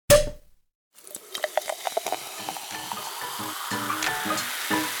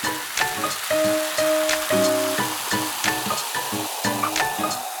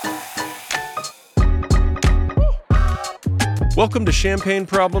Welcome to Champagne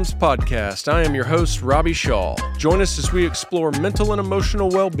Problems Podcast. I am your host, Robbie Shaw. Join us as we explore mental and emotional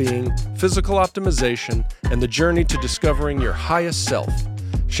well-being, physical optimization, and the journey to discovering your highest self.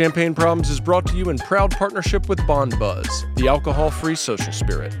 Champagne Problems is brought to you in proud partnership with Bond Buzz, the alcohol-free social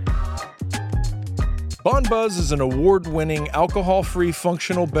spirit. Bond Buzz is an award-winning alcohol-free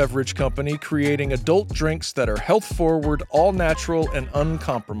functional beverage company creating adult drinks that are health-forward, all-natural, and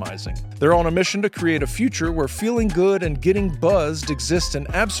uncompromising. They're on a mission to create a future where feeling good and getting buzzed exist in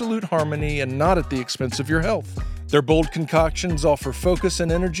absolute harmony and not at the expense of your health. Their bold concoctions offer focus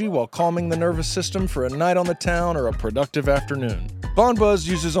and energy while calming the nervous system for a night on the town or a productive afternoon. Bond Buzz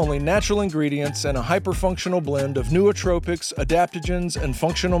uses only natural ingredients and a hyperfunctional blend of nootropics, adaptogens, and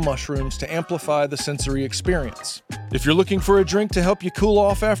functional mushrooms to amplify the sensory experience. If you're looking for a drink to help you cool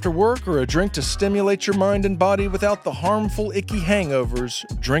off after work or a drink to stimulate your mind and body without the harmful, icky hangovers,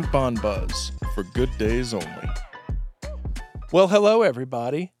 drink Bond Buzz for good days only. Well, hello,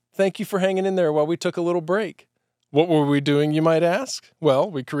 everybody. Thank you for hanging in there while we took a little break. What were we doing, you might ask?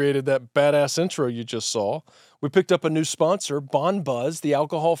 Well, we created that badass intro you just saw. We picked up a new sponsor, Bond Buzz, the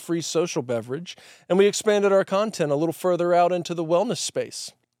alcohol-free social beverage, and we expanded our content a little further out into the wellness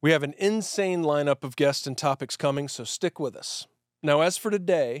space. We have an insane lineup of guests and topics coming, so stick with us. Now, as for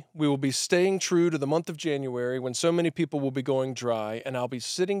today, we will be staying true to the month of January when so many people will be going dry, and I'll be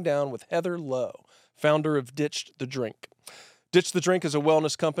sitting down with Heather Lowe, founder of Ditch the Drink. Ditch the Drink is a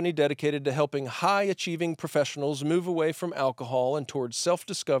wellness company dedicated to helping high-achieving professionals move away from alcohol and towards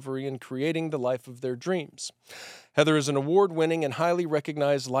self-discovery and creating the life of their dreams. Heather is an award-winning and highly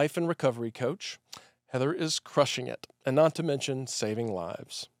recognized life and recovery coach. Heather is crushing it, and not to mention saving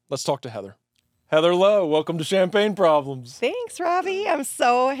lives. Let's talk to Heather. Heather Lowe, welcome to Champagne Problems. Thanks, Robbie. I'm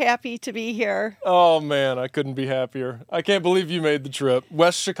so happy to be here. Oh, man, I couldn't be happier. I can't believe you made the trip.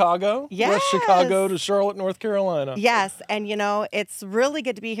 West Chicago? Yes. West Chicago to Charlotte, North Carolina. Yes, and it's really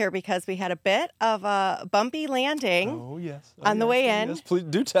good to be here because we had a bit of a bumpy landing on the way in. Yes, please,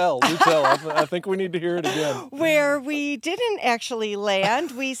 do tell. I think we need to hear it again. Where we didn't actually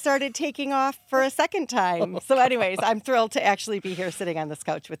land. We started taking off for a second time. So anyways, I'm thrilled to actually be here sitting on this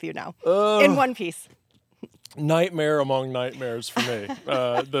couch with you now. In one piece. Nightmare among nightmares for me.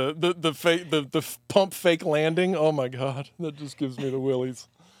 The pump fake landing. Oh my God, that just gives me the willies.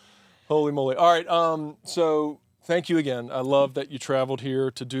 Holy moly! All right, so thank you again. I love that you traveled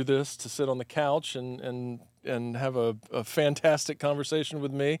here to do this, to sit on the couch and have a fantastic conversation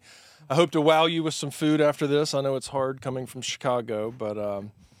with me. I hope to wow you with some food after this. I know it's hard coming from Chicago, but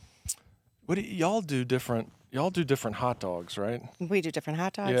what do y'all do different? Y'all do different hot dogs, right? We do different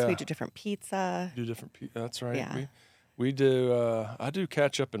hot dogs. Yeah. We do different pizza. That's right. Yeah. We do. I do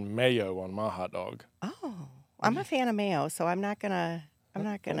ketchup and mayo on my hot dog. Oh, I'm a fan of mayo, so I'm not gonna. Don't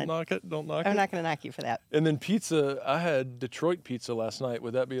knock it. I'm not gonna knock you for that. And then pizza. I had Detroit pizza last night.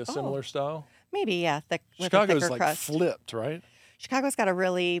 Would that be a similar style? Maybe, yeah. Chicago's like crust. flipped, right? Chicago's got a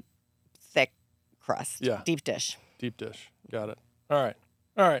really thick crust. Yeah. Deep dish. Deep dish. Got it. All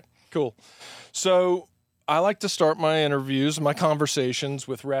right. Cool. So I like to start my interviews, my conversations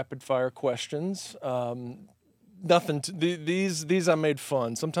with rapid fire questions. These I made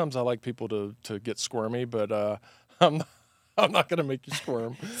fun. Sometimes I like people to get squirmy, but I'm not going to make you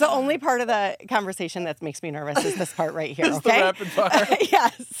squirm. The only part of the conversation that makes me nervous is this part right here, It's okay? the rapid fire?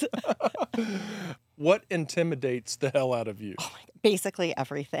 Yes. What intimidates the hell out of you? Oh my God. Basically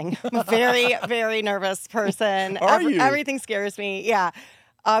everything. I'm a very, very nervous person. Are you? Everything scares me. Yeah.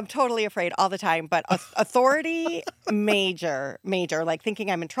 I'm totally afraid all the time, but authority, major, like thinking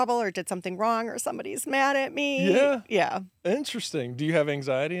I'm in trouble or did something wrong or somebody's mad at me. Yeah. Yeah. Interesting. Do you have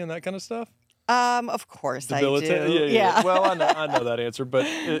anxiety and that kind of stuff? Of course I do. Yeah. Well, I know that answer, but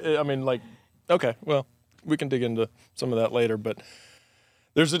okay, well, we can dig into some of that later, but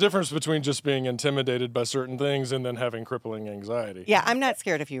there's a difference between just being intimidated by certain things and then having crippling anxiety. Yeah, I'm not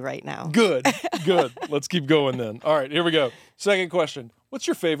scared of you right now. Good. Let's keep going then. All right, here we go. Second question. What's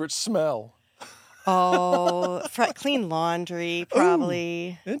your favorite smell? Oh, clean laundry,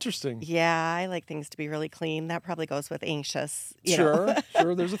 probably. Ooh, interesting. Yeah, I like things to be really clean. That probably goes with anxious. Sure,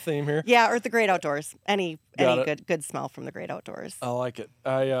 there's a theme here. Yeah, or the great outdoors. Any good smell from the great outdoors. I like it.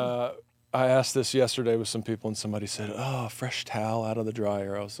 I asked this yesterday with some people, and somebody said, "Oh, fresh towel out of the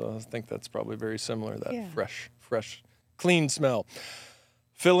dryer." So I think that's probably very similar. That fresh, clean smell.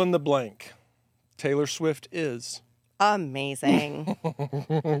 Fill in the blank. Taylor Swift is amazing.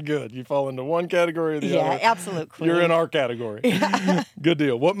 Good. You fall into one category or the other. Yeah, absolute queen. You're in our category. Good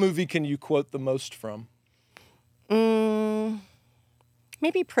deal. What movie can you quote the most from?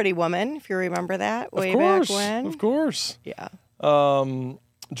 Maybe Pretty Woman, if you remember that way back when. Of course. Yeah.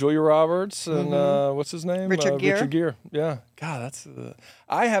 Julia Roberts and what's his name? Richard Gere. Richard Gere. Yeah. God, that's.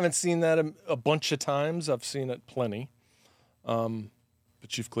 I haven't seen that a bunch of times. I've seen it plenty.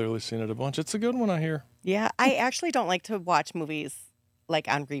 But you've clearly seen it a bunch. It's a good one, I hear. Yeah, I actually don't like to watch movies like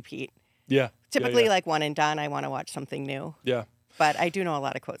on repeat. Yeah. Typically, like one and done. I want to watch something new. Yeah. But I do know a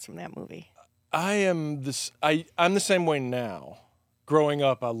lot of quotes from that movie. I'm the same way now. Growing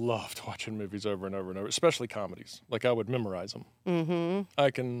up, I loved watching movies over and over and over, especially comedies. Like, I would memorize them. Mm-hmm.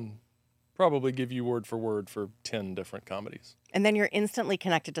 I can probably give you word for 10 different comedies. And then you're instantly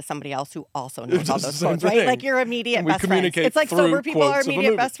connected to somebody else who also knows all those quotes, thing. right? Like your immediate We best friends. communicate It's like through sober people are quotes of a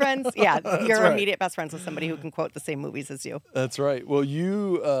immediate movie. best friends. Yeah, you're right. immediate best friends with somebody who can quote the same movies as you. That's right. Well,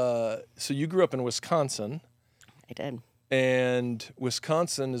 so you grew up in Wisconsin. I did. And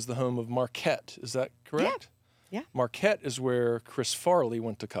Wisconsin is the home of Marquette. Is that correct? Yeah. Marquette is where Chris Farley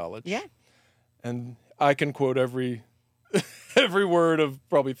went to college. Yeah. And I can quote every word of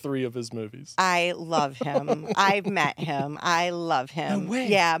probably 3 of his movies. I love him. I've met him. I love him. No way.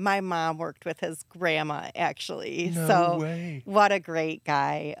 Yeah, my mom worked with his grandma, actually. No way. What a great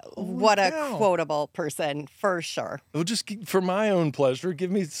guy. What a quotable person, for sure. Well, just for my own pleasure,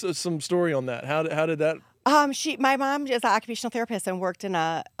 give me some story on that. How did that? My mom is an occupational therapist and worked in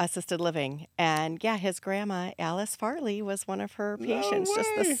a assisted living. And yeah, his grandma, Alice Farley, was one of her patients. Just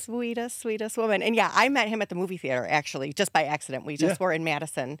the sweetest woman. And yeah, I met him at the movie theater, actually, just by accident. We just were in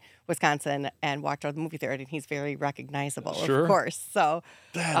Madison, Wisconsin, and walked out of the movie theater, and he's very recognizable, of course. So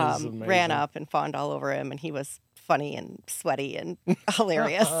that is amazing. Ran up and fawned all over him, and he was funny and sweaty and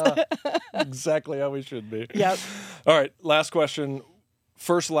hilarious. Exactly how we should be. Yep. All right, last question.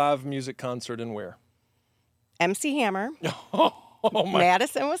 First live music concert and where? MC Hammer, Oh my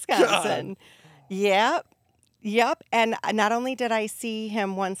Madison, Wisconsin. God. Yep. And not only did I see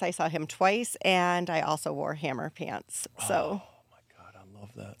him once, I saw him twice, and I also wore Hammer pants. So. Oh my God, I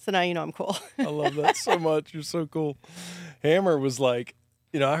love that. So now you know I'm cool. I love that so much. You're so cool. Hammer was like,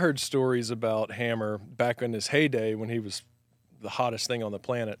 I heard stories about Hammer back in his heyday when he was the hottest thing on the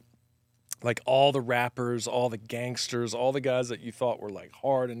planet. Like all the rappers, all the gangsters, all the guys that you thought were like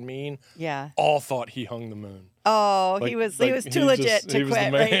hard and mean, all thought he hung the moon. Oh, he was too legit to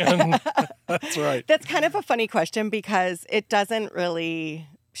quit, right? That's right. That's kind of a funny question because it doesn't really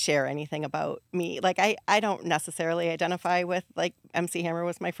share anything about me. Like I don't necessarily identify with like MC Hammer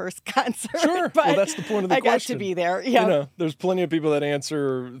was my first concert. Sure. But well, that's the point of the question. I got to be there. Yeah. There's plenty of people that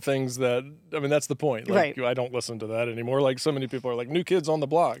answer things that, that's the point. Like, right. I don't listen to that anymore. Like so many people are like New Kids on the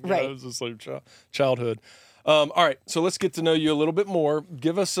Block. Right. It's just like childhood. All right. So let's get to know you a little bit more.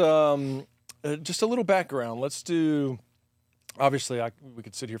 Give us just a little background. Let's do, obviously we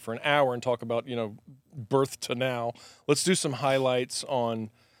could sit here for an hour and talk about, birth to now. Let's do some highlights on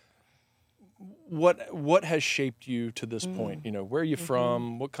what has shaped you to this point? Where are you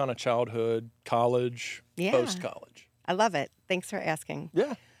from? What kind of childhood, college, post-college? I love it. Thanks for asking.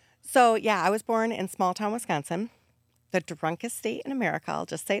 Yeah. So, I was born in small town Wisconsin, the drunkest state in America. I'll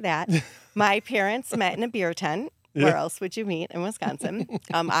just say that. My parents met in a beer tent. Where else would you meet in Wisconsin?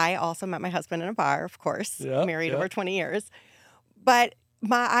 I also met my husband in a bar, of course, married over 20 years. But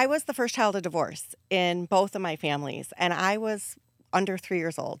I was the first child of divorce in both of my families, and I was under 3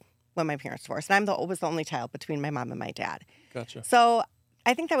 years old when my parents divorced. And I was the only child between my mom and my dad. Gotcha. So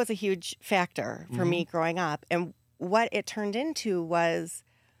I think that was a huge factor for me growing up. And what it turned into was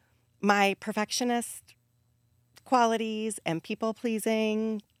my perfectionist qualities and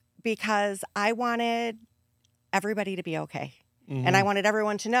people-pleasing because I wanted everybody to be okay. And I wanted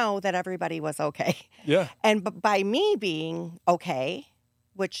everyone to know that everybody was okay. Yeah. And by me being okay,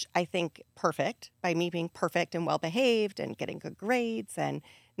 which I think perfect, by me being perfect and well-behaved and getting good grades and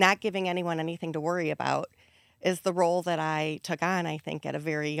not giving anyone anything to worry about is the role that I took on, I think, at a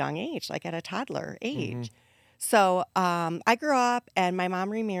very young age, like at a toddler age. So I grew up and my mom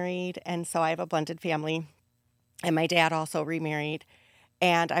remarried, and so I have a blended family. And my dad also remarried.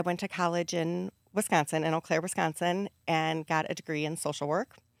 And I went to college in Wisconsin, in Eau Claire, Wisconsin, and got a degree in social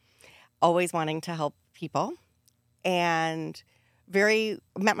work, always wanting to help people. And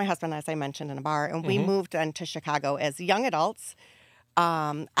met my husband, as I mentioned, in a bar, and we moved on to Chicago as young adults.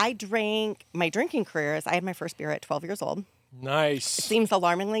 My drinking career is I had my first beer at 12 years old. Nice. It seems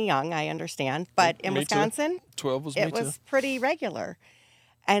alarmingly young, I understand. But in Wisconsin, 12 was me it was pretty regular.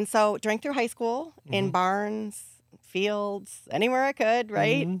 And so drank through high school in barns, fields, anywhere I could,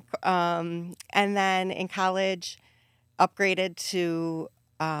 right? And then in college, upgraded to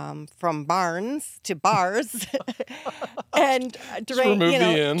from barns to bars and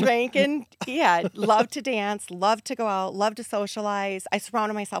drank and loved to dance, loved to go out, loved to socialize. I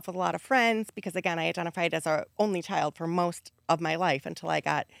surrounded myself with a lot of friends because, again, I identified as our only child for most of my life until I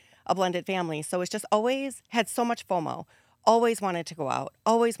got a blended family. So it's just always had so much FOMO, always wanted to go out,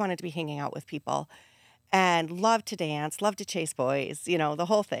 always wanted to be hanging out with people, and loved to dance, loved to chase boys, the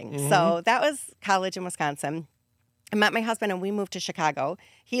whole thing. Mm-hmm. So that was college in Wisconsin. I met my husband and we moved to Chicago.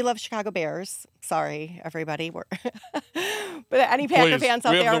 He loves Chicago Bears. Sorry, everybody. But any Packer fans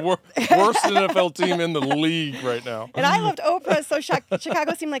out there? We have the worst NFL team in the league right now. And I loved Oprah, so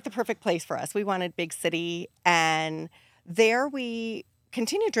Chicago seemed like the perfect place for us. We wanted big city. And there we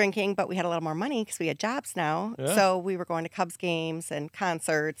continued drinking, but we had a little more money because we had jobs now. Yeah. So we were going to Cubs games and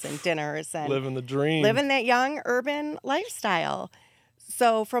concerts and dinners. And living the dream. Living that young urban lifestyle.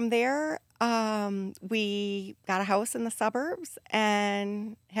 So from there, we got a house in the suburbs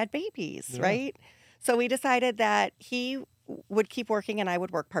and had babies, right? So we decided that he would keep working and I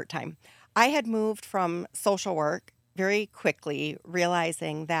would work part-time. I had moved from social work very quickly,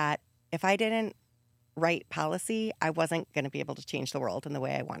 realizing that if I didn't write policy, I wasn't going to be able to change the world in the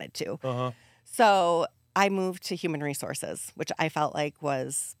way I wanted to. Uh-huh. So I moved to human resources, which I felt like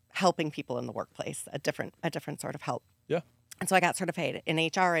was helping people in the workplace, a different sort of help. Yeah. And so I got certified in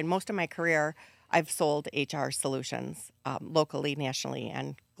HR, and most of my career, I've sold HR solutions locally, nationally,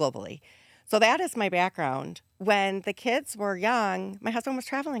 and globally. So that is my background. When the kids were young, my husband was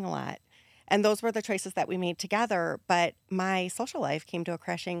traveling a lot, and those were the choices that we made together. But my social life came to a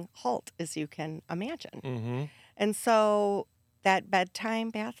crashing halt, as you can imagine. Mm-hmm. And so that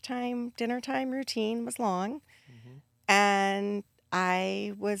bedtime, bath time, dinner time routine was long, and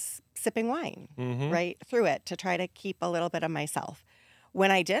I was sipping wine right through it to try to keep a little bit of myself.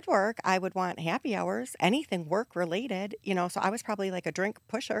 When I did work, I would want happy hours, anything work related, so I was probably like a drink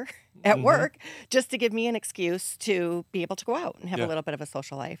pusher at work just to give me an excuse to be able to go out and have a little bit of a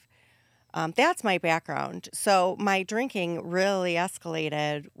social life. That's my background. So my drinking really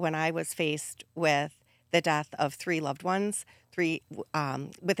escalated when I was faced with the death of 3 loved ones.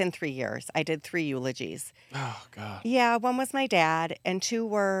 Within 3 years. I did 3 eulogies. Oh, God. Yeah, 1 was my dad, and 2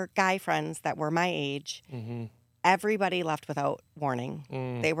 were guy friends that were my age. Mm-hmm. Everybody left without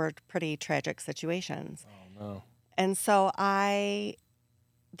warning. They were pretty tragic situations. Oh, no. And so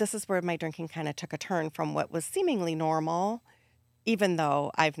this is where my drinking kind of took a turn from what was seemingly normal, even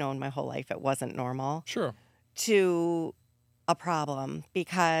though I've known my whole life it wasn't normal. Sure. To a problem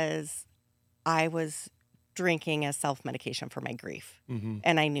because I was drinking as self-medication for my grief. Mm-hmm.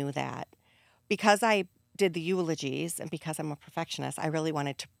 And I knew that. Because I did the eulogies and because I'm a perfectionist, I really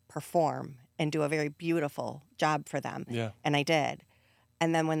wanted to perform and do a very beautiful job for them. Yeah. And I did.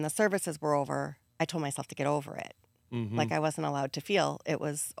 And then when the services were over, I told myself to get over it. Mm-hmm. Like I wasn't allowed to feel it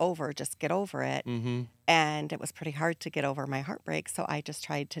was over, just get over it. Mm-hmm. And it was pretty hard to get over my heartbreak, so I just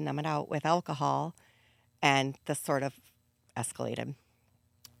tried to numb it out with alcohol, and this sort of escalated.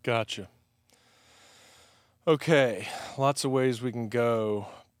 Gotcha. Okay, lots of ways we can go,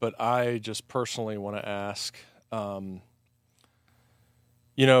 but I just personally want to ask,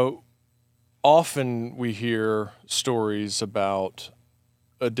 often we hear stories about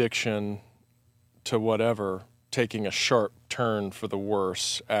addiction to whatever taking a sharp turn for the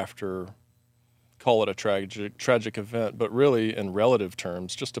worse after, call it a tragic event, but really in relative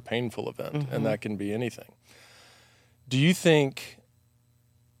terms, just a painful event, and that can be anything. Do you think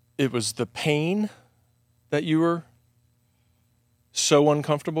it was the pain that you were so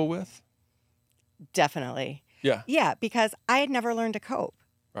uncomfortable with? Definitely. Yeah. Yeah, because I had never learned to cope.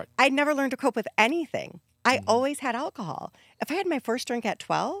 Right. I'd never learned to cope with anything. I always had alcohol. If I had my first drink at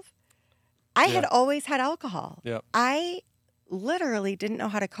 12, I had always had alcohol. Yeah. I literally didn't know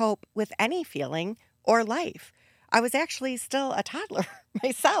how to cope with any feeling or life. I was actually still a toddler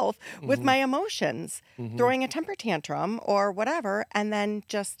myself with my emotions, throwing a temper tantrum or whatever, and then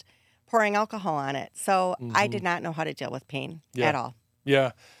just pouring alcohol on it. So I did not know how to deal with pain at all.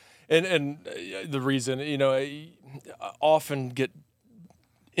 Yeah. And the reason, I often get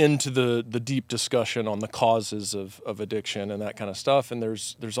into the deep discussion on the causes of addiction and that kind of stuff. And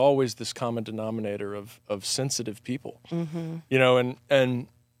there's always this common denominator of sensitive people, and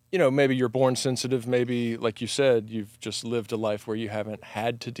maybe you're born sensitive. Maybe, like you said, you've just lived a life where you haven't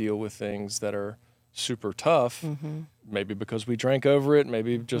had to deal with things that are super tough, maybe because we drank over it,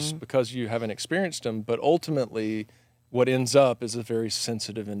 maybe just because you haven't experienced them. But ultimately, what ends up is a very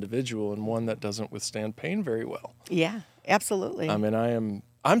sensitive individual and one that doesn't withstand pain very well. Yeah, absolutely. I mean,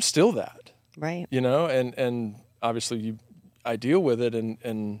 I'm still that. Right. And obviously I deal with it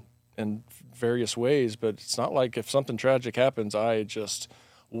in various ways, but it's not like if something tragic happens, I just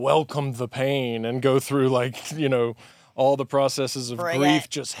welcome the pain and go through like, all the processes of grief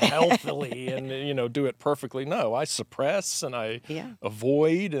just healthily and, do it perfectly. No, I suppress and I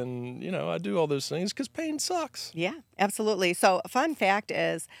avoid and, I do all those things because pain sucks. Yeah, absolutely. So a fun fact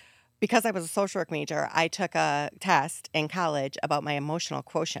is, because I was a social work major, I took a test in college about my emotional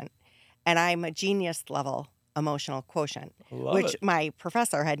quotient, and I'm a genius level emotional quotient, which my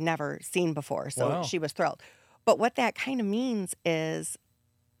professor had never seen before. So she was thrilled. But what that kind of means is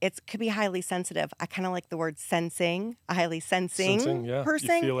it could be highly sensitive. I kind of like the word sensing, a highly sensing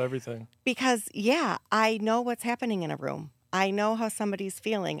person. You feel everything. Because, I know what's happening in a room. I know how somebody's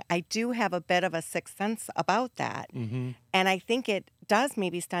feeling. I do have a bit of a sixth sense about that. Mm-hmm. And I think it does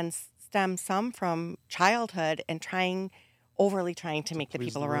maybe stem some from childhood and overly trying to make the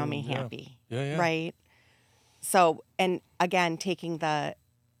people around me happy. Yeah. Right? So, and again, taking the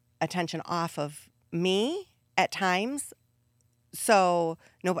attention off of me at times. So,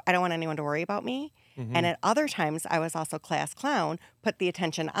 no, I don't want anyone to worry about me. Mm-hmm. And at other times, I was also class clown, put the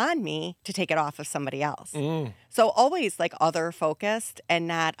attention on me to take it off of somebody else. So always like other focused and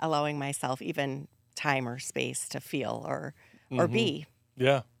not allowing myself even time or space to feel or be.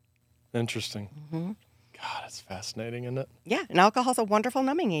 Yeah. Interesting. Mm-hmm. God, it's fascinating, isn't it? Yeah. And alcohol's a wonderful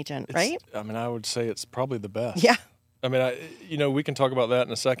numbing agent, right? I mean, I would say it's probably the best. Yeah. I mean, we can talk about that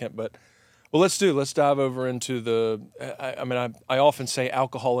in a second, but let's dive over into I often say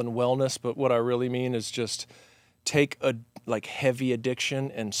alcohol and wellness, but what I really mean is just take a heavy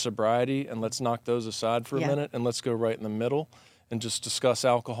addiction and sobriety and let's knock those aside for a minute and let's go right in the middle and just discuss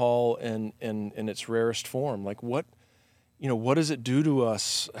alcohol in its rarest form. Like what does it do to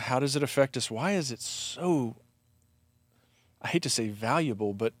us? How does it affect us? Why is it so, I hate to say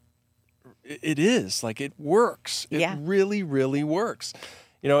valuable, but it is. Like it works. It really, really works.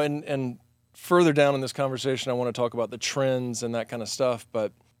 And further down in this conversation, I want to talk about the trends and that kind of stuff,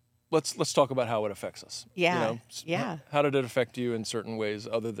 but let's talk about how it affects us. Yeah. How did it affect you in certain ways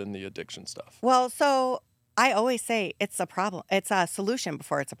other than the addiction stuff? Well, so I always say it's a problem. It's a solution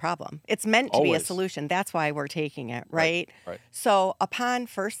before it's a problem. It's meant to be a solution. That's why we're taking it, right? Right. So upon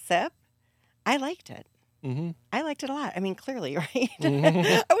first sip, I liked it. Mm-hmm. I liked it a lot. I mean, clearly, right?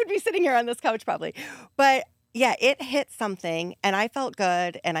 Mm-hmm. I would be sitting here on this couch probably. But yeah, it hit something and I felt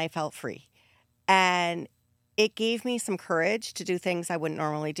good and I felt free. And it gave me some courage to do things I wouldn't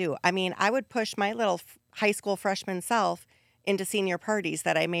normally do. I mean, I would push my little high school freshman self into senior parties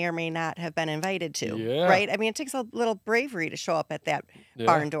that I may or may not have been invited to, right? I mean, it takes a little bravery to show up at that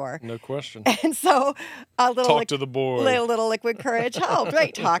barn door. No question. And so a little talk to the boy. Little liquid courage helped,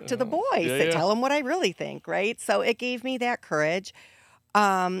 right? Talk to the boys. Tell them what I really think, right? So it gave me that courage.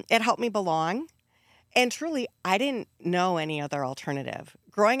 It helped me belong. And truly, I didn't know any other alternative.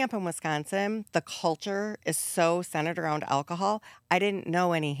 Growing up in Wisconsin, the culture is so centered around alcohol. I didn't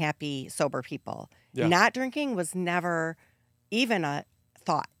know any happy, sober people. Yeah. Not drinking was never even a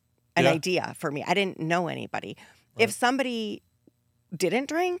thought, an idea for me. I didn't know anybody. Right. If somebody didn't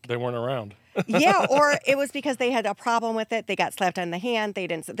drink, they weren't around. Or it was because they had a problem with it. They got slapped on the hand.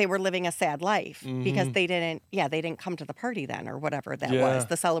 They were living a sad life because they didn't come to the party then or whatever that was,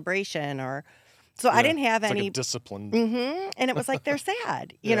 the celebration or. So I didn't have any discipline. Mm-hmm. And it was like they're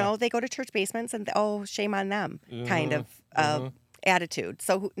sad. You know, they go to church basements and shame on them kind of attitude.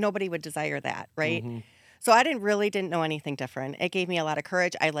 So nobody would desire that, right? Mm-hmm. So I didn't know anything different. It gave me a lot of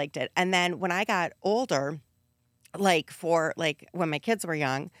courage. I liked it. And then when I got older, when my kids were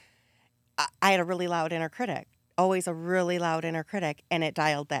young, I had a really loud inner critic, always a really loud inner critic, and it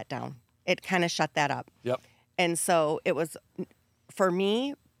dialed that down. It kind of shut that up. Yep. And so it was, for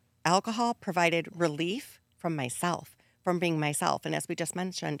me, alcohol provided relief from myself, from being myself. And as we just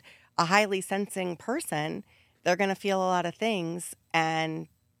mentioned, a highly sensing person, they're going to feel a lot of things, and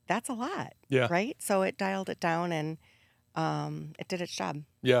that's a lot, right? So it dialed it down, and it did its job.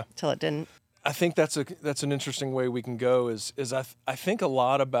 Yeah. Till it didn't. I think that's an interesting way we can go is I think a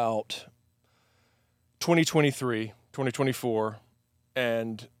lot about 2023, 2024,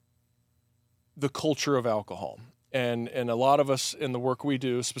 and the culture of alcohol. And a lot of us in the work we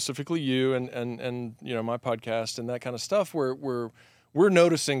do, specifically you and my podcast and that kind of stuff, we're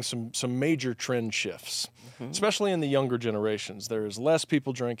noticing some major trend shifts, especially in the younger generations. There's less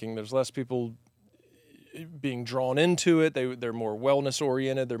people drinking. There's less people being drawn into it. They're more wellness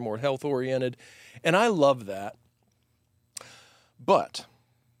oriented. They're more health oriented, and I love that. But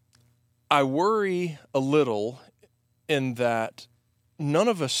I worry a little in that none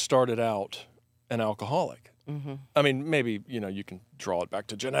of us started out an alcoholic. Mm-hmm. I mean, maybe, you can draw it back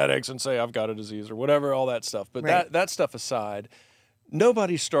to genetics and say, I've got a disease or whatever, all that stuff. But that stuff aside,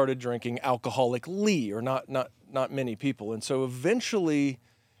 nobody started drinking alcoholically, or not many people. And so eventually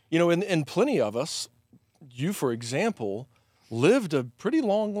And plenty of us, you, for example, lived a pretty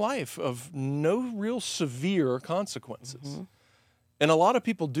long life of no real severe consequences. Mm-hmm. And a lot of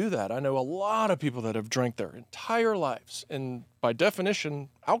people do that. I know a lot of people that have drank their entire lives, and by definition,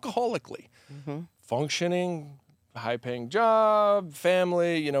 alcoholically, Mm-hmm. functioning, high-paying job,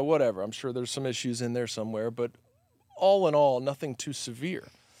 family, whatever. I'm sure there's some issues in there somewhere, but all in all, nothing too severe.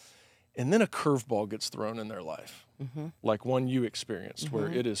 And then a curveball gets thrown in their life, Mm-hmm. like one you experienced, Mm-hmm. where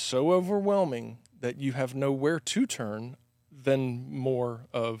it is so overwhelming that you have nowhere to turn than more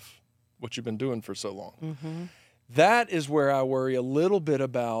of what you've been doing for so long. Mm-hmm. That is where I worry a little bit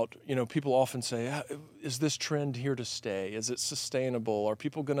about, people often say, is this trend here to stay? Is it sustainable?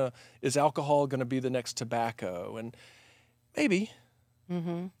 Is alcohol going to be the next tobacco? And maybe.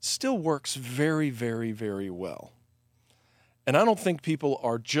 Mm-hmm. Still works very, very, very well. And I don't think people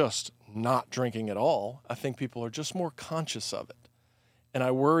are just not drinking at all. I think people are just more conscious of it. And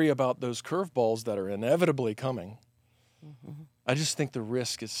I worry about those curveballs that are inevitably coming. Mm-hmm. I just think the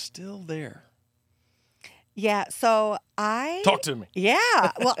risk is still there. Yeah, so Talk to me.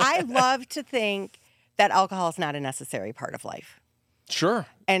 Yeah, well, I love to think that alcohol is not a necessary part of life. Sure.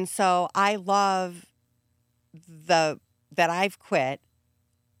 And so I love that I've quit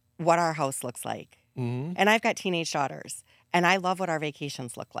what our house looks like. Mm-hmm. And I've got teenage daughters, and I love what our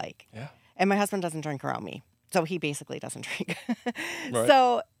vacations look like. Yeah. And my husband doesn't drink around me, so he basically doesn't drink. Right.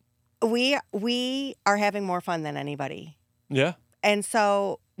 So we are having more fun than anybody. Yeah. And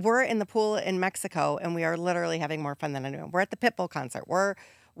so we're in the pool in Mexico, and we are literally having more fun than anyone. We're at the Pitbull concert. We're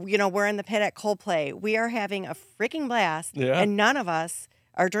in the pit at Coldplay. We are having a freaking blast, Yeah. and none of us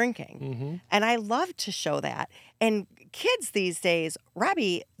are drinking. Mm-hmm. And I love to show that. And kids these days,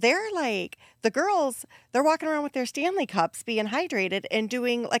 Robbie, they're like, the girls, they're walking around with their Stanley cups being hydrated and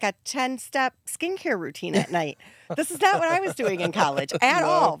doing like a 10-step skincare routine at night. This is not what I was doing in college at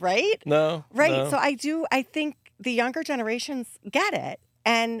all, right? No. Right. No. So I think the younger generations get it.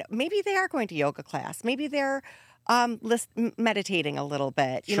 And maybe they are going to yoga class. Maybe they're meditating a little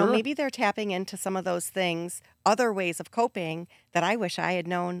bit. Sure. Maybe they're tapping into some of those things, other ways of coping that I wish I had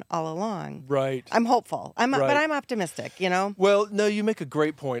known all along. Right. I'm hopeful. But I'm optimistic, Well, no, you make a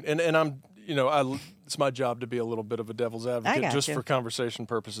great point. And I'm, it's my job to be a little bit of a devil's advocate just for conversation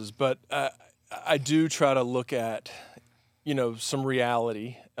purposes. But I do try to look at, some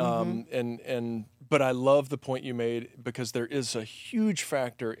reality. But I love the point you made, because there is a huge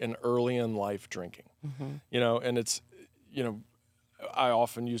factor in early in life drinking, and it's, I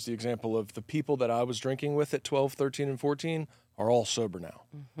often use the example of the people that I was drinking with at 12, 13, and 14 are all sober now.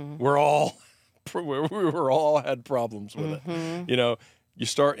 We're all had problems with it. You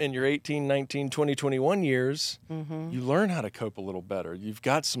start in your 18, 19, 20, 21 years, you learn how to cope a little better. You've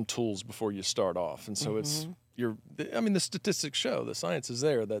got some tools before you start off. And so the statistics show, the science is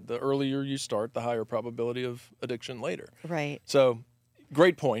there, that the earlier you start, the higher probability of addiction later. Right. So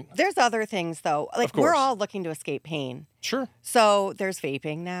great point. There's other things, though. Like, we're all looking to escape pain. Sure. So there's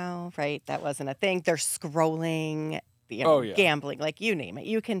vaping now, right? That wasn't a thing. There's scrolling, gambling, like you name it.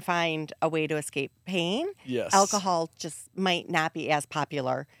 You can find a way to escape pain. Yes. Alcohol just might not be as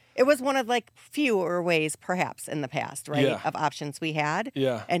popular. It was one of fewer ways, perhaps, in the past, right? Yeah. Of options we had.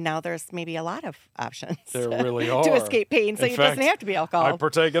 Yeah. And now there's maybe a lot of options. There really are. To escape pain, so In it fact, doesn't have to be alcohol. I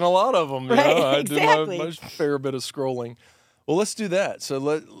partake in a lot of them. Right, I exactly. do my fair bit of scrolling. Well, let's do that. So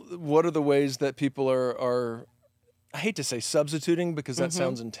what are the ways that people are, I hate to say substituting, because that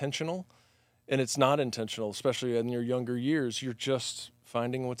sounds intentional, and it's not intentional, especially in your younger years. You're just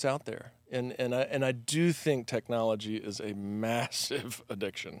finding what's out there. And I do think technology is a massive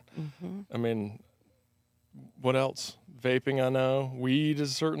addiction. I mean, what else? Vaping, I know. Weed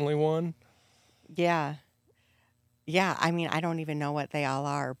is certainly one. Yeah. Yeah, I mean, I don't even know what they all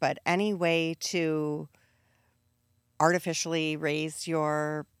are, but any way to artificially raise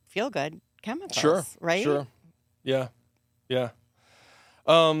your feel-good chemicals, Sure. right? Sure. Yeah. Yeah.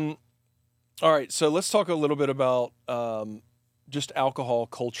 All right, so let's talk a little bit about just alcohol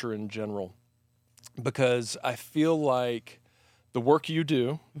culture in general, because I feel like the work you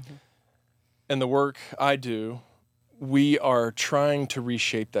do and the work I do, we are trying to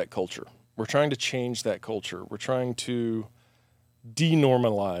reshape that culture. We're trying to change that culture. We're trying to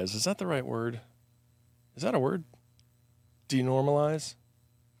denormalize. Is that the right word? Is that a word? Denormalize?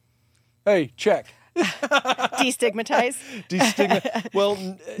 Hey, check. Destigmatize.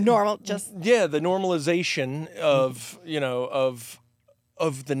 Well, Normal, just yeah, the normalization of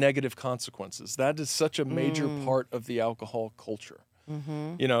of the negative consequences. That is such a major part of the alcohol culture.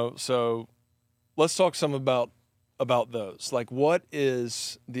 So let's talk some about those. Like, what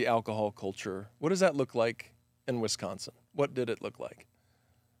is the alcohol culture? What does that look like in Wisconsin? What did it look like?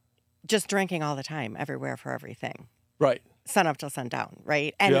 just drinking all the time, everywhere for everything. Right. Sun up till sundown,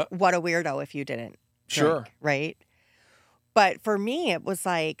 right? And what a weirdo if you didn't drink, right? But for me, it was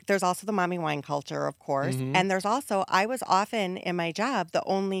like, there's also the mommy wine culture, of course. And there's also, I was often in my job the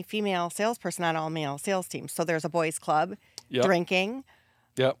only female salesperson on all male sales teams. So there's a boys club, drinking.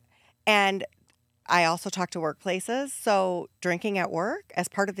 Yep. And I also talk to workplaces. So drinking at work as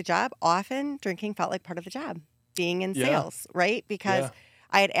part of the job, often drinking felt like part of the job, being in sales, right? Because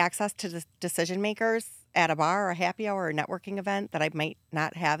I had access to the decision makers at a bar or a happy hour or a networking event that I might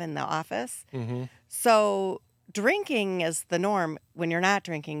not have in the office. So drinking is the norm. When you're not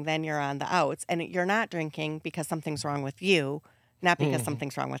drinking, then you're on the outs. And you're not drinking because something's wrong with you, not because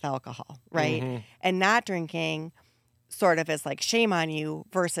something's wrong with alcohol, right? And not drinking sort of is like shame on you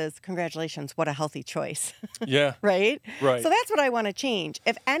versus congratulations, what a healthy choice. Yeah. Right? Right. So that's what I want to change.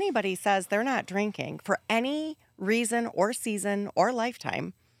 If anybody says they're not drinking for any reason or season or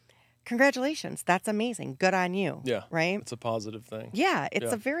lifetime, congratulations. That's amazing. Good on you. Yeah. Right? It's a positive thing. Yeah.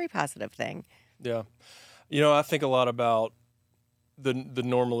 It's a very positive thing. Yeah. You know, I think a lot about the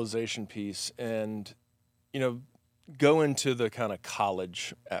normalization piece and, you know, go into the kind of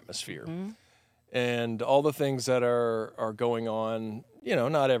college atmosphere. And all the things that are going on, you know,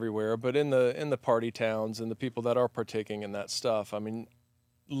 not everywhere, but in the party towns and the people that are partaking in that stuff. I mean,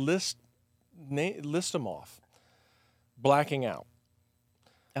 list them off. Blacking out.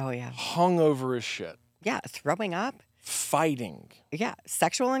 Oh, yeah. Hungover as shit. Yeah. Throwing up. Fighting. Yeah.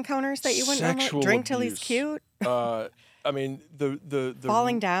 Sexual encounters that you wouldn't normally drink till he's cute. I mean, the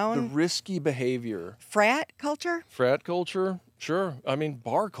falling down. The risky behavior. Frat culture. Sure. I mean,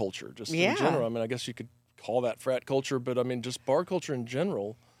 bar culture, just in general. I mean, I guess you could call that frat culture, but I mean, just bar culture in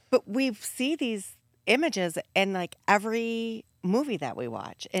general. But we see these images in like every movie that we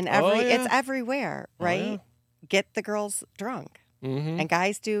watch. In every, it's everywhere, right? Oh, yeah. Get the girls drunk, and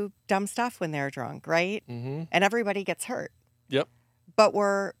guys do dumb stuff when they're drunk, right? And everybody gets hurt. Yep. But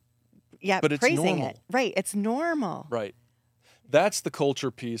we're but praising it, right? It's normal, right? That's the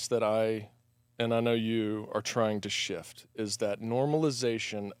culture piece that I know you are trying to shift, is that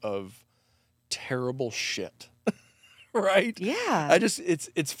normalization of terrible shit. Right? Yeah.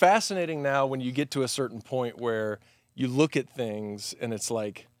 It's fascinating now when you get to a certain point where you look at things and it's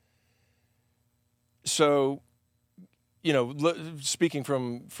like, so, you know, speaking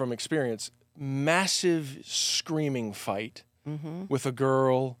from experience, massive screaming fight with a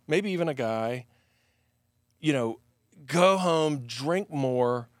girl, maybe even a guy, you know, go home, drink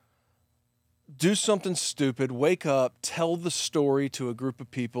more, do something stupid, wake up, tell the story to a group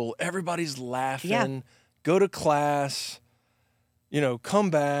of people, everybody's laughing, go to class, you know, come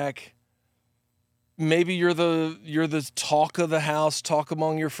back. Maybe you're the talk of the house, talk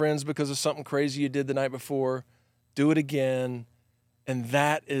among your friends because of something crazy you did the night before. Do it again. And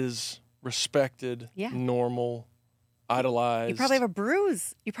that is respected, normal, idolized. You probably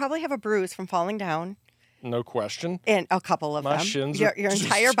have a bruise from falling down. No question. And a couple of My them. shins are your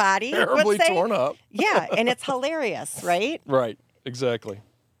entire body. terribly torn up. Yeah, and it's hilarious, right? Right. Exactly.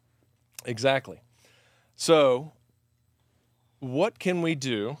 So, what can we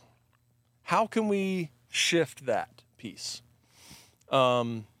do? How can we shift that piece?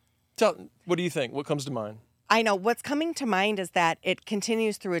 What do you think? What comes to mind? I know what's coming to mind is that it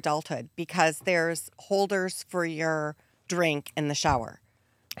continues through adulthood because there's holders for your drink in the shower.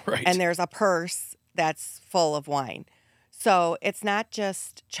 Right. And there's a purse that's full of wine. So it's not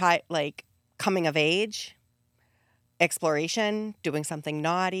just like coming of age, exploration, doing something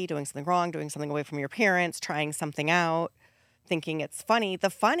naughty, doing something wrong, doing something away from your parents, trying something out, thinking it's funny. The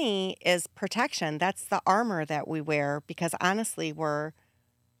funny is protection. That's the armor that we wear because honestly, we're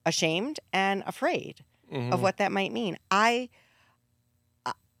ashamed and afraid of what that might mean.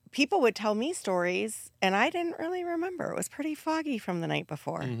 People would tell me stories and I didn't really remember. It was pretty foggy from the night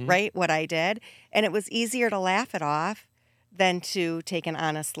before, right? What I did. And it was easier to laugh it off than to take an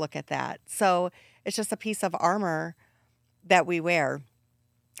honest look at that. So it's just a piece of armor that we wear.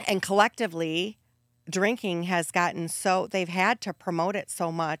 And collectively, drinking has gotten they've had to promote it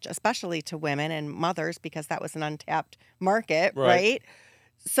so much, especially to women and mothers, because that was an untapped market, right?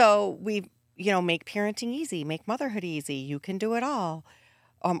 So we, make parenting easy, make motherhood easy. You can do it all.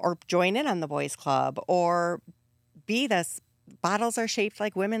 Or join in on the boys club, or be this. Bottles are shaped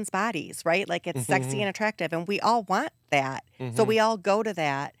like women's bodies, right? Like it's sexy and attractive, and we all want that. So we all go to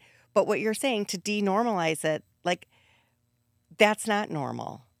that. But what you're saying, to denormalize it, like that's not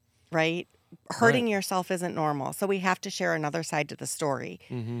normal, right? Hurting yourself isn't normal. So we have to share another side to the story.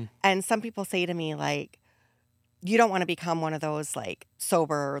 And some people say to me, like, you don't want to become one of those like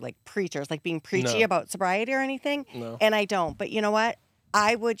sober, like preachers, like being preachy about sobriety or anything. No. And I don't. But you know what?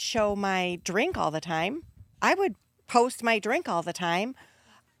 I would show my drink all the time. I would post my drink all the time.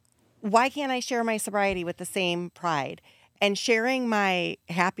 Why can't I share my sobriety with the same pride? And sharing my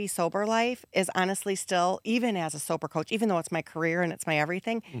happy, sober life is honestly still, even as a sober coach, even though it's my career and it's my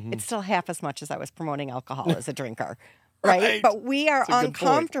everything, it's still half as much as I was promoting alcohol as a drinker, right? But we are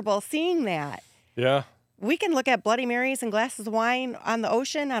uncomfortable seeing that. Yeah. We can look at Bloody Marys and glasses of wine on the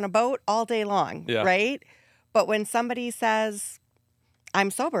ocean, on a boat, all day long, right? But when somebody says, I'm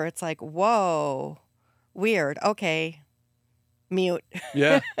sober, it's like, whoa, weird. Okay, mute.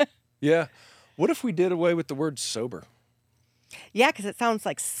 Yeah. Yeah. What if we did away with the word sober? Yeah, because it sounds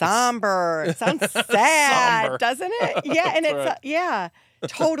like somber. It sounds sad, Somber. doesn't it? Yeah, and That's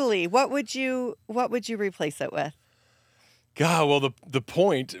it's totally. What would you replace it with? God, well, the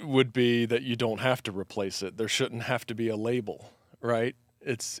point would be that you don't have to replace it. There shouldn't have to be a label, right?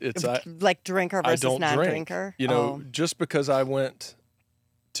 It's Like drinker I versus don't non-drinker. drink. Just because I went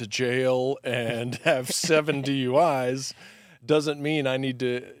to jail and have 7 DUIs doesn't mean I need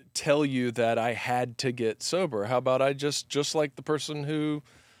to tell you that I had to get sober. How about I just like the person who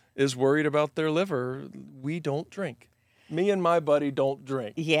is worried about their liver, we don't drink. Me and my buddy don't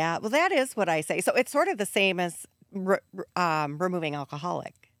drink. Yeah, well, that is what I say. So it's sort of the same as removing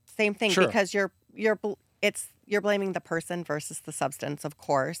alcoholic. Same thing, Sure. because you're blaming the person versus the substance, of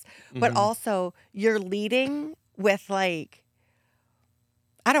course, but also you're leading with, like,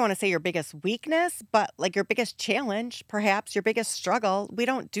 I don't want to say your biggest weakness, but like your biggest challenge, perhaps your biggest struggle. We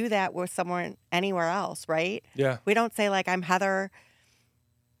don't do that with someone anywhere else, right? Yeah. We don't say, like, I'm Heather.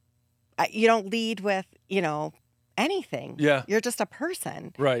 You don't lead with, anything. Yeah. You're just a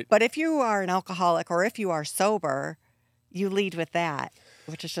person. Right. But if you are an alcoholic or if you are sober, you lead with that,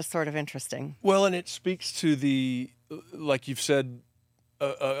 which is just sort of interesting. Well, and it speaks to like you've said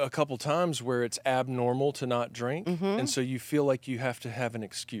a couple times, where it's abnormal to not drink. And so you feel like you have to have an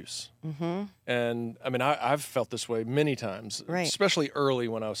excuse. And I mean, I've felt this way many times, Right. especially early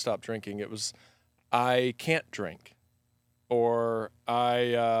when I stopped drinking. It was, I can't drink, or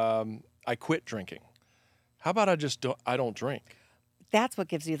I quit drinking. How about I don't drink? That's what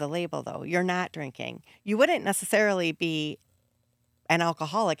gives you the label, though. You're not drinking. You wouldn't necessarily be an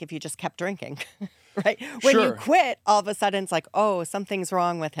alcoholic if you just kept drinking, right? When you Sure. quit, all of a sudden it's like, oh, something's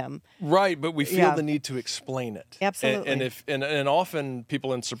wrong with him. Right, but we feel Yeah. the need to explain it. Absolutely. And often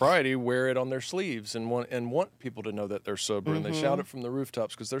people in sobriety wear it on their sleeves and want people to know that they're sober, and they shout it from the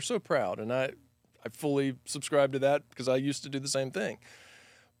rooftops because they're so proud. And I fully subscribe to that because I used to do the same thing.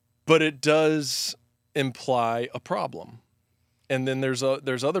 But it does imply a problem. And then there's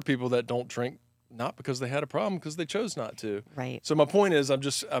other people that don't drink, not because they had a problem, because they chose not to. Right. So my point is, I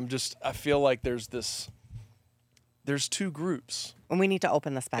feel like there's two groups, And we need to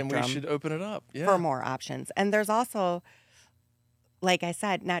open the spectrum. and we should open it up. Yeah. For more options. And there's also, like I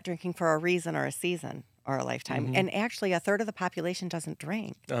said, not drinking for a reason or a season or a lifetime. And actually, a third of the population doesn't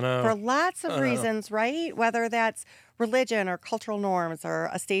drink. I know. For lots of reasons, right? Whether that's religion or cultural norms or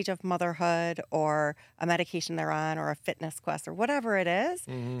a stage of motherhood or a medication they're on or a fitness quest or whatever it is.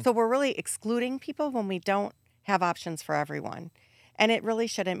 So we're really excluding people when we don't have options for everyone. And it really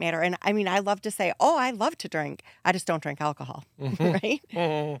shouldn't matter. And I mean, I love to say, oh, I love to drink. I just don't drink alcohol, right?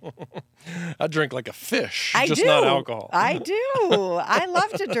 I drink like a fish, I just do. not alcohol. I do. I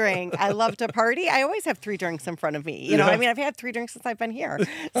love to drink. I love to party. I always have 3 drinks in front of me. You know, Yeah. I mean, I've had 3 drinks since I've been here.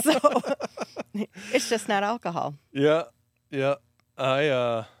 So it's just not alcohol. Yeah, yeah.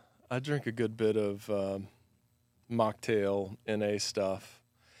 I drink a good bit of mocktail NA stuff,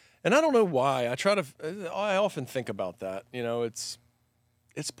 and I don't know why. I often think about that.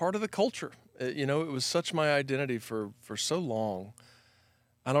 It's part of the culture. It was such my identity for so long.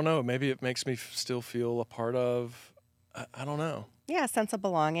 I don't know. Maybe it makes me still feel a part of. I don't know. Yeah, a sense of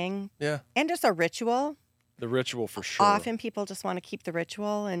belonging. Yeah, And just a ritual. the ritual for sure. Often people just want to keep the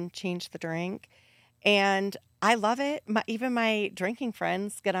ritual and change the drink. And I love it. Even my drinking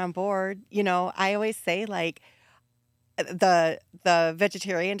friends get on board. I always say, like, the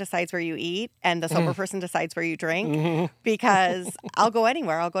vegetarian decides where you eat and the sober person decides where you drink, because I'll go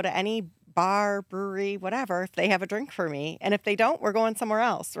anywhere. I'll go to any bar, brewery, whatever, if they have a drink for me. And if they don't, we're going somewhere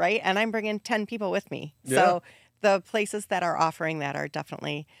else, right? And I'm bringing 10 people with me. Yeah. So the places that are offering that are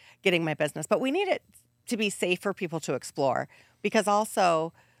definitely getting my business. But we need it to be safe for people to explore, because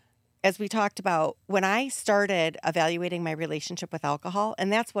also, as we talked about, when I started evaluating my relationship with alcohol,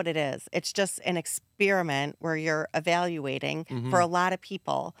 and that's what it is. It's just an experiment where you're evaluating for a lot of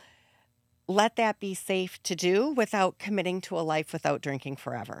people. Let that be safe to do without committing to a life without drinking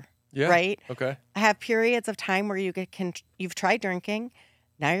forever. Yeah. Right? Okay. Have periods of time where you've tried drinking.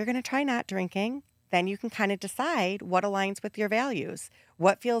 Now you're going to try not drinking. then you can kind of decide what aligns with your values,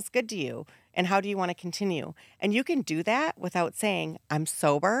 what feels good to you, and how do you want to continue. And you can do that without saying, I'm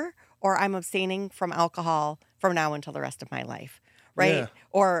sober or I'm abstaining from alcohol from now until the rest of my life, right? Yeah.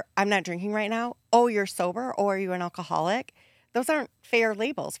 Or I'm not drinking right now. Oh, you're sober? Or are you an alcoholic? Those aren't fair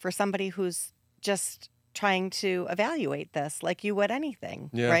labels for somebody who's just trying to evaluate this like you would anything,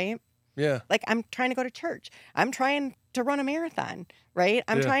 Yeah. right? Yeah. Like, I'm trying to go to church. I'm trying to run a marathon, right?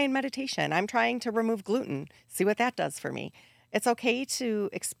 I'm Yeah. trying meditation. I'm trying to remove gluten, see what that does for me. It's okay to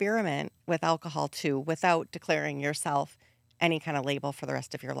experiment with alcohol too without declaring yourself any kind of label for the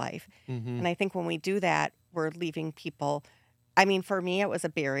rest of your life. Mm-hmm. And I think when we do that, we're leaving people. I mean, for me, it was a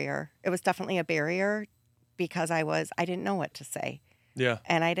barrier. It was definitely a barrier because I didn't know what to say. Yeah.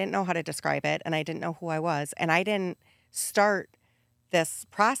 And I didn't know how to describe it. And I didn't know who I was. And I didn't start this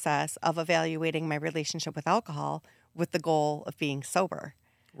process of evaluating my relationship with alcohol with the goal of being sober.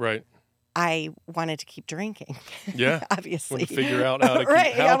 Right. I wanted to keep drinking. Yeah. Obviously. Want to figure out how to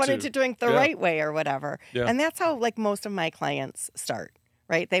right. how I wanted to drink the Yeah. right way or whatever. Yeah. And that's how like most of my clients start,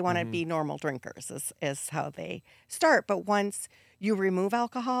 right? They want to Mhm. be normal drinkers is how they start. But once you remove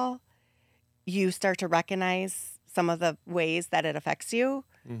alcohol, you start to recognize some of the ways that it affects you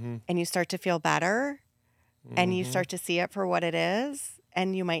Mm-hmm. and you start to feel better and you Mhm. start to see it for what it is,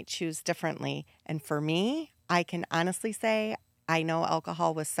 and you might choose differently. And for me, I can honestly say I know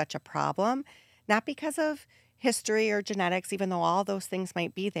alcohol was such a problem, not because of history or genetics, even though all those things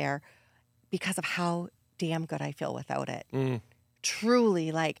might be there, because of how damn good I feel without it. Mm.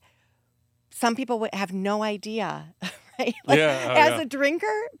 Truly, like some people would have no idea, right? Like, Yeah. Oh, as yeah. a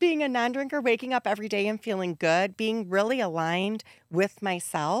drinker, being a non-drinker, waking up every day and feeling good, being really aligned with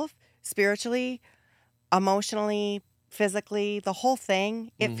myself spiritually, emotionally, physically, the whole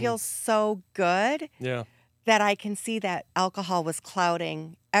thing, it Mhm. feels so good Yeah. that I can see that alcohol was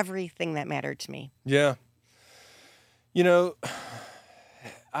clouding everything that mattered to me. Yeah. You know,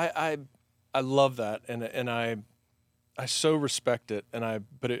 I love that, and I so respect it,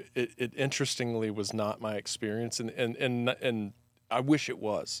 but it interestingly was not my experience, and I wish it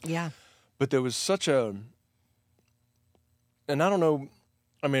was. Yeah. But there was such a, and I don't know.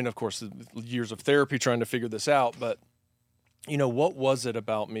 I mean, of course, years of therapy trying to figure this out, but what was it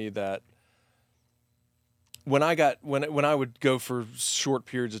about me that when I would go for short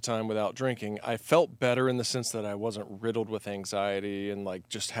periods of time without drinking, I felt better in the sense that I wasn't riddled with anxiety and like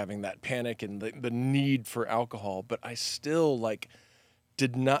just having that panic and the need for alcohol, but I still like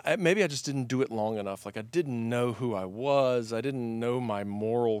did not, maybe I just didn't do it long enough. Like I didn't know who I was. I didn't know my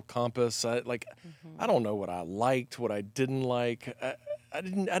moral compass. I don't know what I liked, what I didn't like. I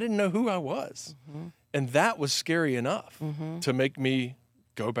didn't know who I was. Mm-hmm. And that was scary enough Mm-hmm. to make me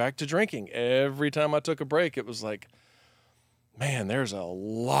go back to drinking. Every time I took a break, it was like, man, there's a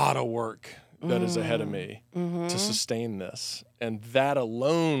lot of work that is ahead of me Mm-hmm. to sustain this. And that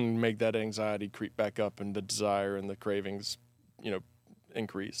alone made that anxiety creep back up and the desire and the cravings,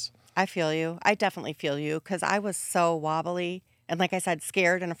 increase. I feel you. I definitely feel you because I was so wobbly and, like I said,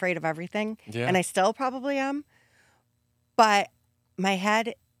 scared and afraid of everything. Yeah. And I still probably am. But my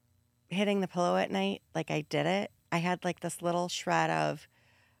head hitting the pillow at night, like I did it, I had like this little shred of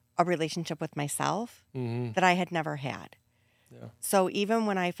a relationship with myself Mm-hmm. that I had never had. Yeah. So even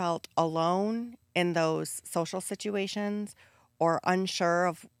when I felt alone in those social situations or unsure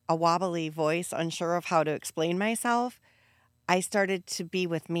of a wobbly voice, unsure of how to explain myself, I started to be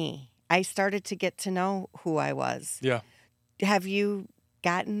with me. I started to get to know who I was. Yeah. Have you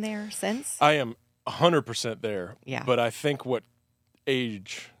gotten there since? I am 100% there. Yeah. But I think what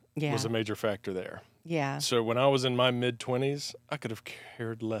age Yeah. was a major factor there. Yeah. So when I was in my mid-20s, I could have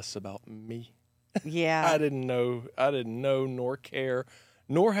cared less about me. Yeah. I didn't know nor care,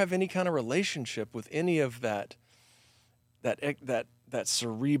 nor have any kind of relationship with any of that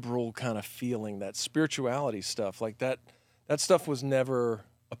cerebral kind of feeling, that spirituality stuff. Like that stuff was never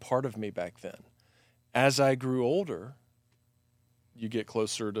a part of me back then. As I grew older, you get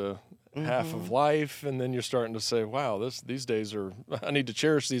closer to half of life, and then you're starting to say, wow, these days I need to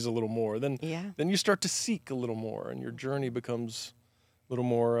cherish these a little more. Then you start to seek a little more, and your journey becomes a little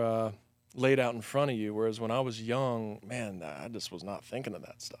more laid out in front of you. Whereas when I was young, man, I just was not thinking of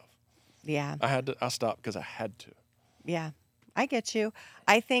that stuff. Yeah. I stopped because I had to. Yeah. I get you.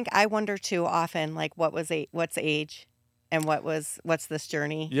 I wonder too often, like what's age and what's this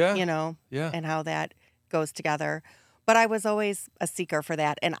journey, Yeah. Yeah. And how that goes together. But I was always a seeker for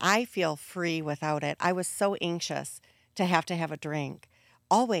that, and I feel free without it. I was so anxious to have a drink.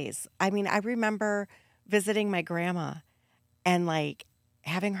 Always. I mean, I remember visiting my grandma and like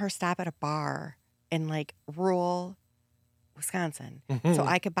having her stop at a bar in like rural Wisconsin. So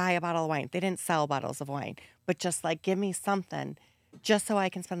I could buy a bottle of wine. They didn't sell bottles of wine, but just like give me something just so I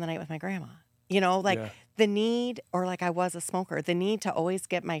can spend the night with my grandma. The need, or like I was a smoker, the need to always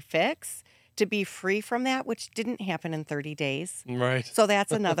get my fix, to be free from that, which didn't happen in 30 days. Right. So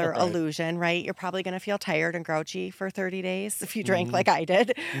that's another Right. illusion, right? You're probably going to feel tired and grouchy for 30 days if you drank like I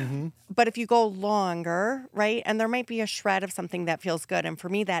did. But if you go longer, right? And there might be a shred of something that feels good. And for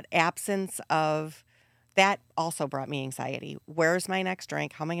me, that absence of that also brought me anxiety. Where's my next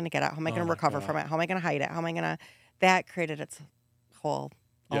drink? How am I going to get out? How am I going to recover from it? How am I going to hide it? How am I going to... That created its whole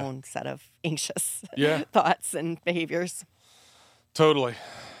own set of anxious thoughts and behaviors. Totally.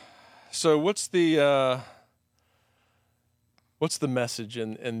 So what's the message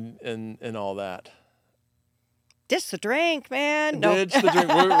in all that? Ditch the drink, man. No. Ditch the drink.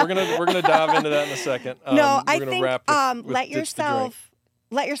 We're gonna dive into that in a second. I think let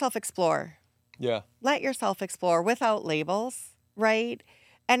yourself explore. Yeah. Let yourself explore without labels, right?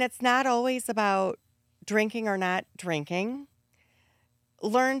 And it's not always about drinking or not drinking.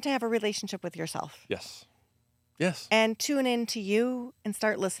 Learn to have a relationship with yourself. Yes. Yes. And tune into you and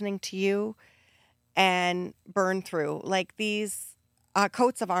start listening to you and burn through. Like these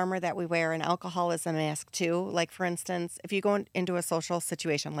coats of armor that we wear, and alcohol is a mask too. Like, for instance, if you go into a social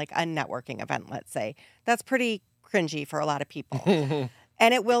situation, like a networking event, let's say, that's pretty cringy for a lot of people.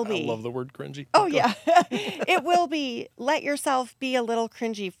 And it will be. I love the word cringy. Oh, yeah. It will be. Let yourself be a little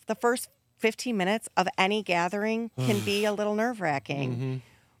cringy. The first 15 minutes of any gathering can be a little nerve-wracking.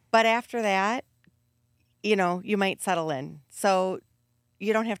 But after that, you might settle in. So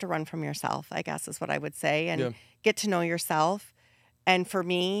you don't have to run from yourself, I guess is what I would say, and get to know yourself. And for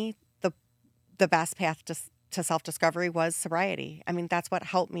me, the best path to self-discovery was sobriety. I mean, that's what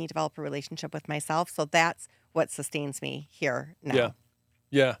helped me develop a relationship with myself. So that's what sustains me here now.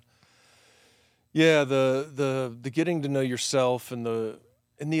 Yeah. The getting to know yourself and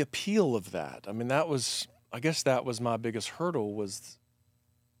the appeal of that. I mean, I guess that was my biggest hurdle was,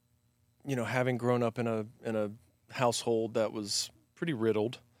 having grown up in a household that was pretty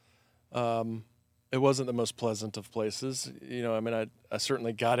riddled. It wasn't the most pleasant of places. I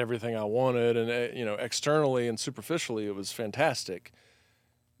certainly got everything I wanted, and externally and superficially it was fantastic.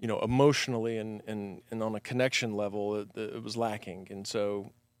 Emotionally and on a connection level, it was lacking. And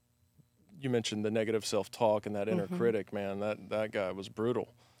so you mentioned the negative self-talk and that inner critic, man, that guy was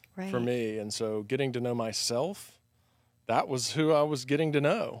brutal for me. And so getting to know myself, that was who I was getting to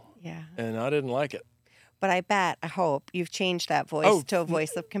know. Yeah. And I didn't like it. But I hope you've changed that voice to a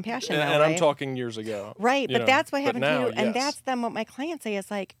voice of compassion. And I'm talking years ago. Right. But that's what happened now, to you. And yes. that's then what my clients say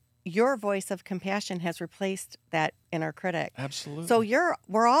is like, your voice of compassion has replaced that inner critic. Absolutely. So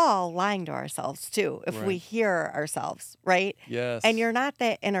we're all lying to ourselves too, if we hear ourselves, right? Yes. And you're not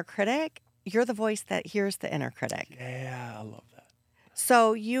the inner critic. You're the voice that hears the inner critic. Yeah, I love that.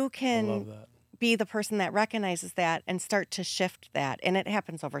 So you can I love that. be the person that recognizes that and start to shift that. And it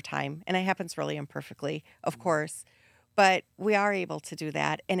happens over time. And it happens really imperfectly, of course. But we are able to do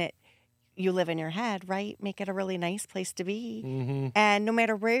that. And you live in your head, right? Make it a really nice place to be. And no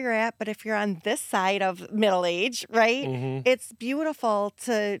matter where you're at, but if you're on this side of middle age, right? It's beautiful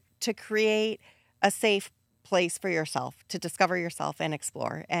to create a safe place for yourself, to discover yourself and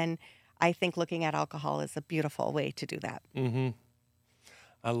explore. And I think looking at alcohol is a beautiful way to do that.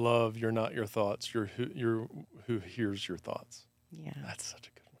 I love you're not your thoughts. You're who hears your thoughts. Yeah. That's such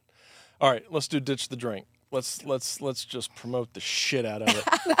a good one. All right, let's do ditch the drink. Let's just promote the shit out of it.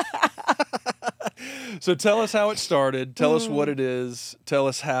 So tell us how it started. Tell us what it is. Tell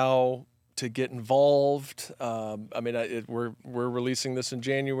us how to get involved. We're releasing this in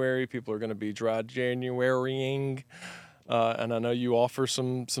January. People are going to be dry Januarying. And I know you offer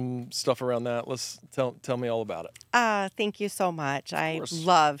some stuff around that. Let's tell me all about it. Thank you so much. I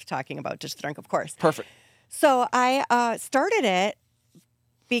love talking about Ditch the Drink, of course. Perfect. So I started it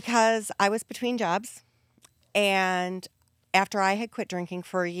because I was between jobs, and after I had quit drinking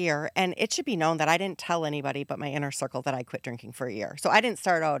for a year, and it should be known that I didn't tell anybody but my inner circle that I quit drinking for a year. So I didn't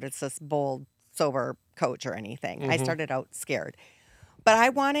start out as this bold, sober coach or anything. I started out scared. But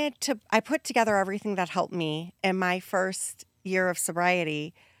I put together everything that helped me in my first year of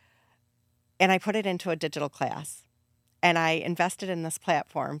sobriety, and I put it into a digital class. And I invested in this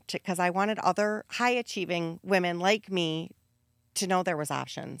platform because I wanted other high-achieving women like me to know there was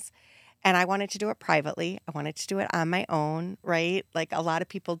options. And I wanted to do it privately. I wanted to do it on my own, right? Like a lot of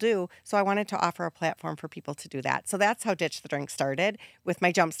people do. So I wanted to offer a platform for people to do that. So that's how Ditch the Drink started with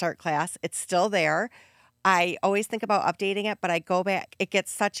my Jumpstart class. It's still there. I always think about updating it, but I go back. It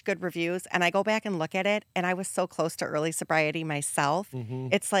gets such good reviews, and I go back and look at it, and I was so close to early sobriety myself.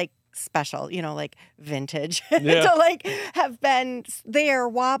 It's like special, like vintage, Yeah. to like have been there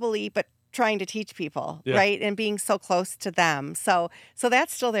wobbly, but trying to teach people, Yeah. right? And being so close to them. So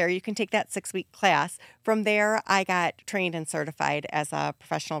that's still there. You can take that 6-week class. From there, I got trained and certified as a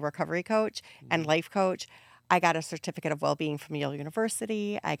professional recovery coach and life coach. I got a certificate of well-being from Yale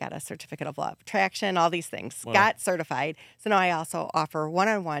University. I got a certificate of law of attraction, all these things. Wow. Got certified. So now I also offer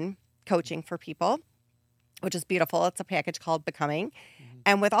one-on-one coaching for people, which is beautiful. It's a package called Becoming.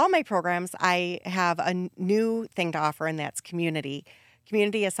 And with all my programs, I have a new thing to offer, and that's community.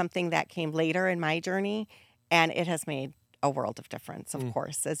 Community is something that came later in my journey, and it has made a world of difference, of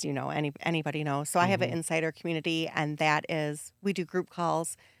course, as you know, anybody knows. So I have an insider community, and that is, we do group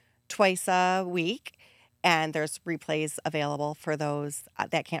calls twice a week. And there's replays available for those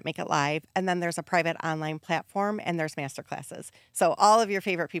that can't make it live. And then there's a private online platform, and there's master classes. So all of your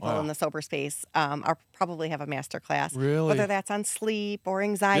favorite people in the sober space are probably have a master class. Really? Whether that's on sleep or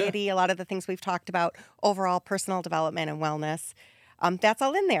anxiety, a lot of the things we've talked about, overall personal development and wellness. That's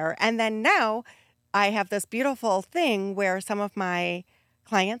all in there. And then now I have this beautiful thing where some of my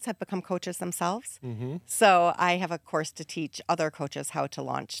clients have become coaches themselves. So I have a course to teach other coaches how to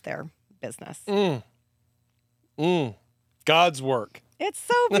launch their business. God's work. It's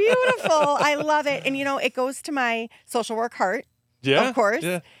so beautiful. I love it. And, it goes to my social work heart, of course.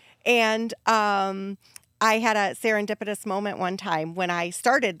 Yeah. And I had a serendipitous moment one time when I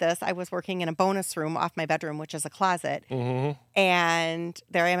started this. I was working in a bonus room off my bedroom, which is a closet. And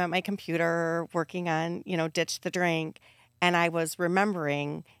there I am at my computer working on, Ditch the Drink. And I was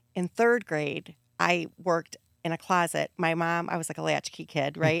remembering in 3rd grade, I worked in a closet. My mom, I was like a latchkey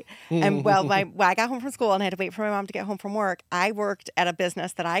kid, right? And when I got home from school and I had to wait for my mom to get home from work, I worked at a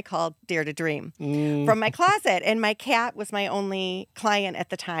business that I called Dare to Dream from my closet. And my cat was my only client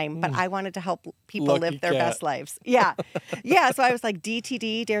at the time, but I wanted to help people Lucky live their cat. best lives. Yeah. Yeah. So I was like,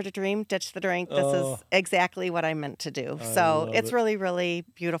 DTD, Dare to Dream, Ditch the Drink. This is exactly what I meant to do. So it's really, really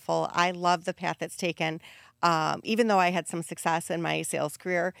beautiful. I love the path it's taken. Even though I had some success in my sales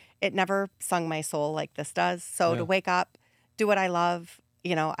career, it never sung my soul like this does. So to wake up, do what I love,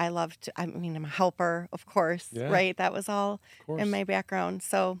 I'm a helper, of course, right? That was all in my background.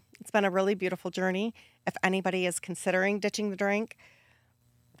 So it's been a really beautiful journey. If anybody is considering ditching the drink,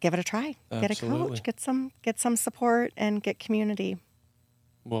 give it a try. Absolutely. Get a coach, get some support, and get community.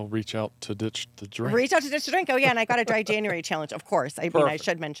 Well, reach out to Ditch the Drink. Reach out to Ditch the Drink. Oh, yeah, and I got a Dry January challenge, of course. I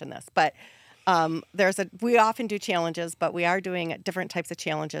should mention this, but we often do challenges, but we are doing different types of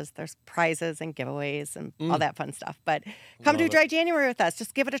challenges. There's prizes and giveaways and all that fun stuff. But come do Dry January with us.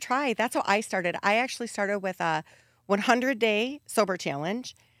 Just give it a try. That's how I started. I actually started with a 100-day sober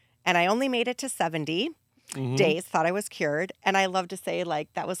challenge, and I only made it to 70 days, thought I was cured. And I love to say,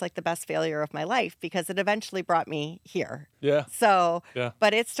 that was the best failure of my life because it eventually brought me here. Yeah. So,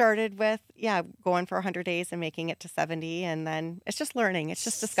 but it started with, going for 100 days and making it to 70. And then it's just learning. It's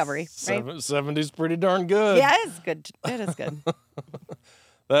just discovery, right? 70's pretty darn good. Yeah, it is good. It is good.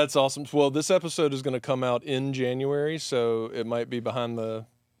 That's awesome. Well, this episode is going to come out in January, so it might be behind the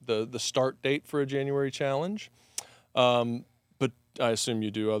start date for a January challenge. But I assume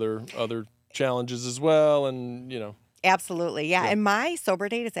you do other challenges as well, and Absolutely, yeah. And my sober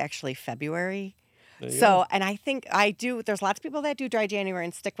date is actually February. Go. And I think I do. There's lots of people that do Dry January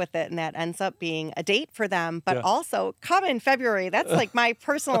and stick with it, and that ends up being a date for them. But also, come in February. That's my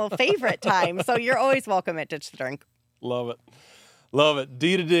personal favorite time. So you're always welcome at Ditch the Drink. Love it.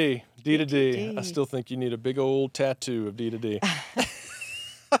 D to D. D to D. I still think you need a big old tattoo of D to D.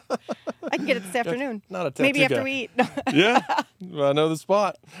 I can get it this afternoon. Not a tattoo Maybe after guy. we eat. Yeah, I know the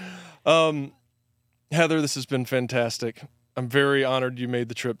spot. Heather, this has been fantastic. I'm very honored you made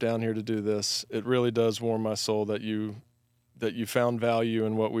the trip down here to do this. It really does warm my soul that you found value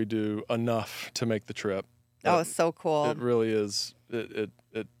in what we do enough to make the trip. Oh, it's so cool. It really is. It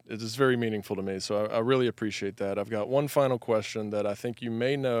is very meaningful to me. So I really appreciate that. I've got one final question that I think you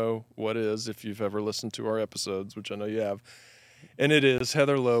may know what is if you've ever listened to our episodes, which I know you have. And it is,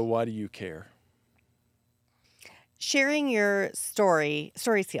 Heather Lowe, why do you care? Sharing your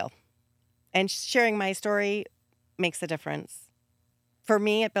stories heal. And sharing my story makes a difference. For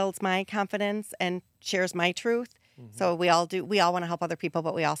me, it builds my confidence and shares my truth. So we all want to help other people,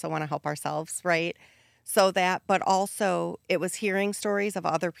 but we also want to help ourselves, right? But also it was hearing stories of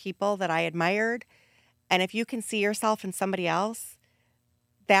other people that I admired. And if you can see yourself in somebody else,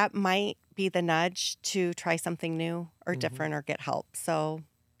 that might be the nudge to try something new or different or get help. So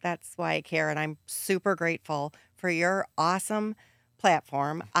that's why I care. And I'm super grateful for your awesome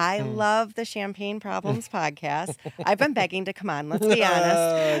platform. I love the Champagne Problems podcast. I've been begging to come on, let's be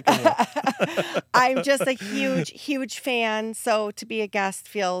honest. I'm just a huge fan. So to be a guest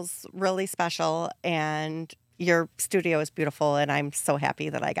feels really special. And your studio is beautiful. And I'm so happy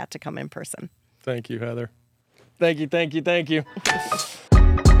that I got to come in person. Thank you, Heather. Thank you.